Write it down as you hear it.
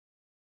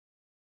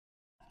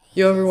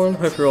Yo everyone,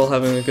 hope you're all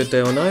having a good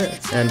day or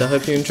night, and I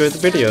hope you enjoyed the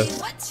video.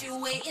 What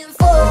you waiting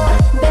for?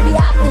 Baby,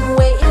 I've been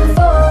waiting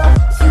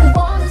for you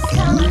wanna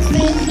sound like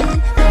faded.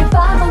 Babe,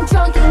 I'm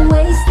drunk and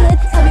wasted.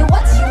 Tell me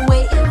what you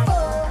waiting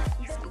for.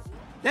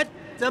 Let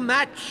the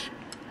match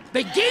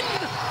begin!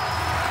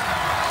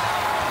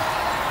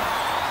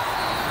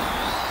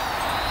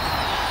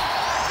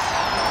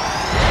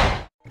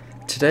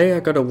 Today I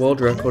got a world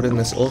record in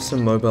this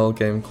awesome mobile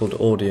game called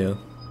Ordia.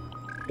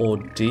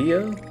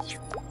 Au-dee-a?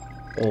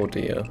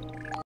 Ordia.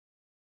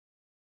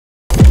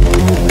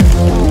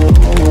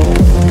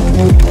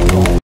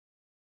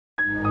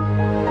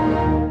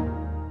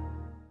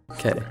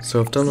 Okay, so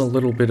I've done a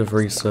little bit of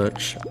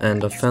research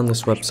and I've found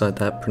this website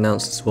that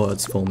pronounces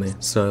words for me,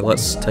 so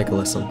let's take a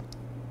listen.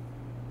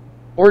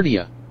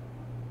 Ordia.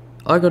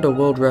 I got a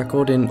world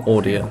record in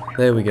Ordia.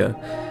 There we go.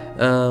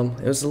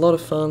 It was a lot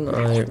of fun,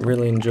 I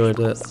really enjoyed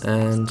it,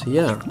 and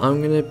yeah,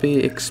 I'm gonna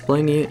be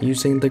explaining it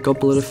using the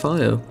Goblet of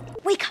Fire.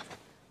 Wake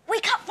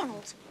up,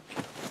 Ronald.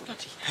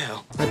 Bloody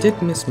hell. I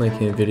did miss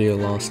making a video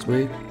last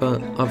week,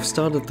 but I've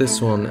started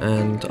this one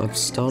and I've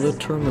started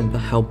to remember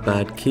how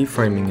bad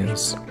keyframing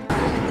is.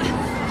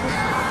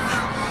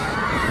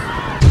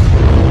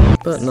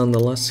 But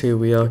nonetheless, here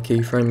we are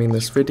keyframing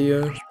this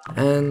video,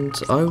 and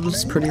I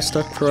was pretty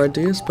stuck for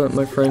ideas, but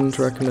my friend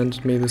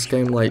recommended me this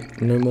game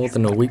like no more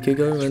than a week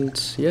ago, and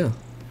yeah,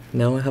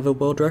 now I have a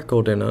world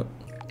record in it.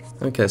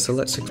 Okay, so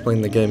let's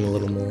explain the game a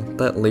little more.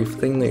 That leaf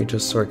thing that you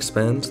just saw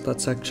expand,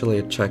 that's actually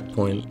a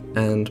checkpoint,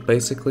 and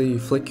basically you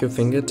flick your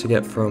finger to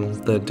get from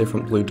the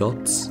different blue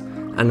dots,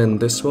 and in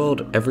this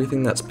world,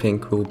 everything that's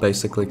pink will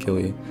basically kill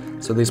you.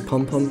 So these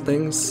pom-pom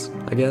things,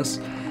 I guess,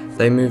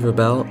 they move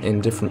about in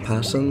different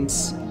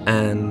patterns,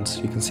 and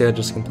you can see I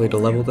just completed a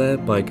level there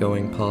by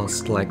going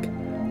past like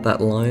that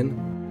line.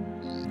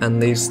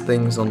 And these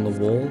things on the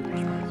wall,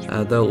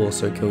 they'll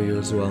also kill you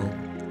as well.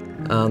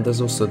 There's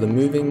also the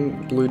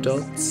moving blue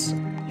dots,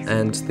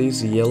 and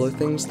these yellow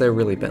things, they're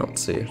really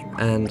bouncy,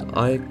 and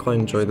I quite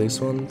enjoy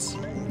these ones.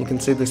 You can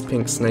see this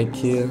pink snake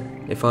here.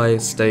 If I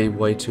stay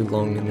way too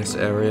long in this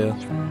area,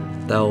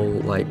 they'll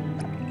like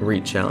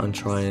reach out and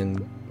try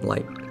and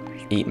like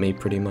eat me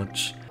pretty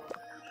much.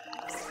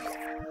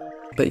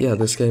 But yeah,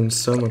 this game's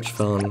so much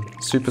fun,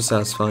 super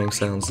satisfying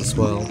sounds as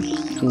well,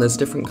 and there's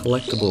different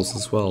collectibles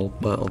as well,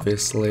 but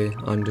obviously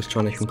I'm just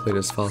trying to complete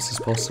as fast as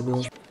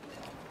possible.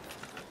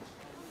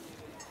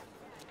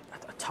 I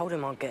told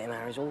him I'd get him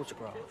Harry's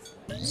autograph.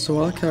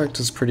 So our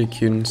character's pretty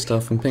cute and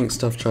stuff, and pink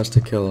stuff tries to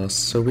kill us,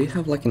 so we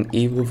have like an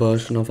evil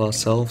version of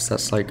ourselves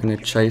that's like gonna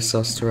chase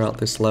us throughout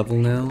this level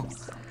now.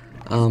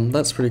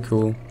 That's pretty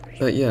cool,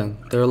 but yeah,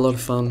 they're a lot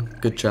of fun,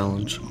 good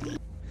challenge.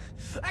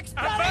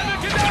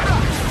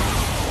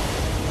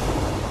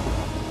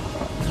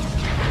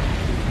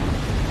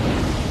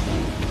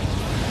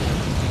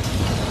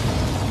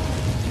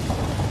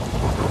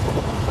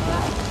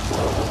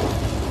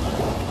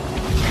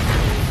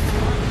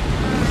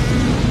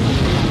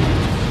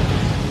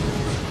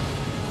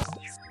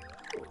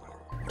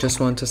 Just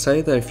wanted to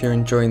say that if you're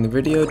enjoying the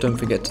video, don't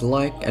forget to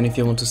like, and if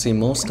you want to see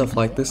more stuff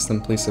like this,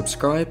 then please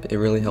subscribe, it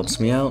really helps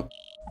me out.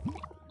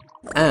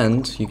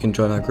 And you can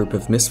join our group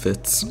of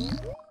misfits.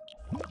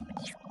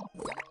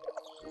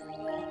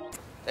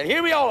 And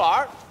here we all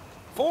are,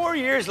 4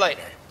 years later.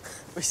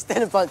 We're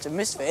still a bunch of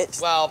misfits.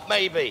 Well,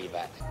 maybe,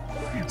 but...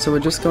 So we're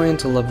just going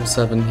into level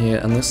 7 here,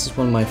 and this is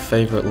one of my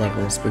favourite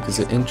levels because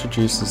it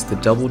introduces the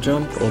double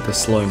jump or the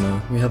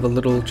slow-mo. We have a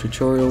little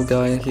tutorial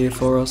guy here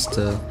for us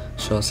to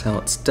show us how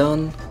it's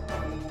done.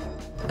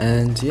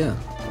 And yeah,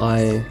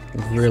 I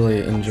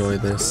really enjoy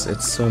this,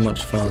 it's so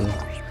much fun.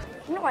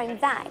 Not only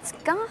that, it's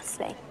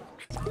ghastly.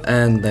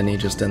 And then he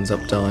just ends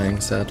up dying,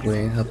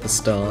 sadly, at the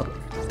start.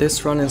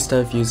 This run,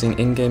 instead of using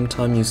in-game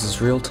time,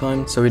 uses real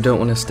time, so we don't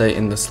want to stay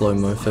in the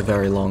slow-mo for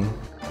very long.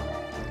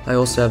 I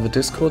also have a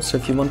Discord, so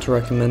if you want to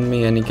recommend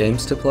me any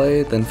games to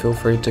play, then feel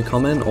free to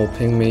comment or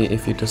ping me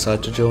if you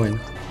decide to join.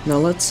 Now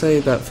let's say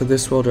that for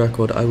this world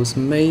record I was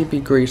maybe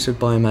greeted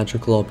by a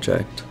magical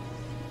object.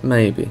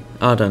 Maybe,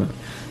 I don't know.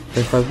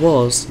 If I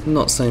was, I'm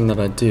not saying that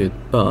I did,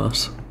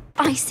 but...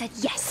 I said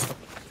yes.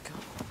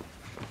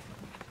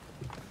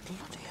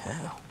 Bloody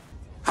hell.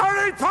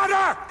 Harry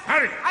Potter!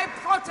 Harry! I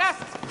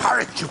protest!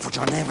 Harry, you put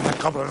your name in a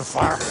goblet of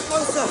fire.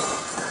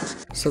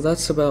 So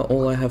that's about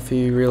all I have for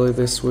you really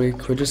this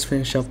week. We're just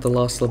finishing up the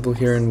last level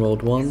here in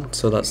World 1,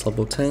 so that's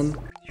level 10.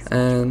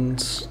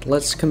 And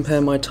let's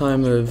compare my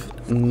time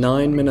of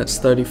 9 minutes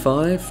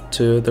 35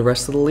 to the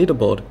rest of the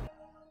leaderboard.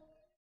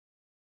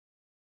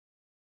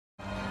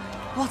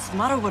 What's the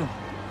matter with him?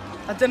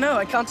 I don't know,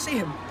 I can't see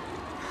him.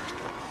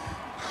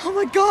 Oh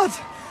my god!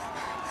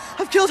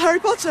 I've killed Harry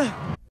Potter!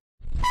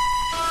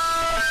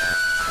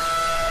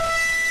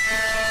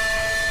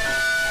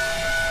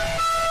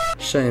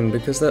 Shame,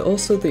 because they're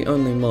also the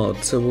only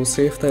mod, so we'll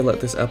see if they let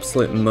this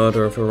absolute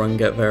murder of a run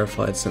get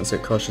verified since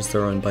it crushes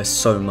their own by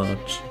so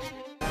much.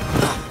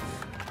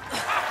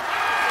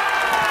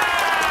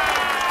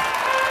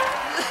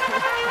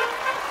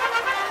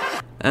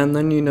 And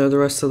then you know the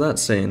rest of that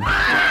scene.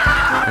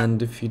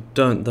 And if you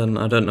don't, then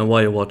I don't know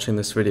why you're watching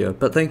this video,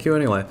 but thank you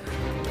anyway.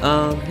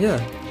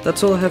 Yeah,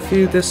 that's all I have for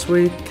you this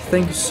week.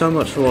 Thank you so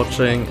much for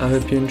watching. I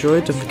hope you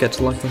enjoyed. Don't forget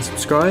to like and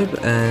subscribe,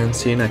 and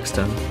see you next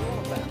time.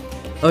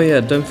 Oh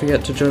yeah, don't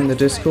forget to join the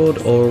Discord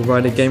or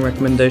write a game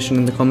recommendation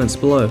in the comments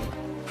below.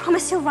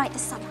 Promise you'll write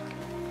this summer.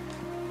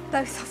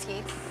 Both of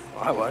you.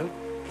 I won't.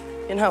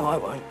 You know I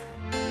won't.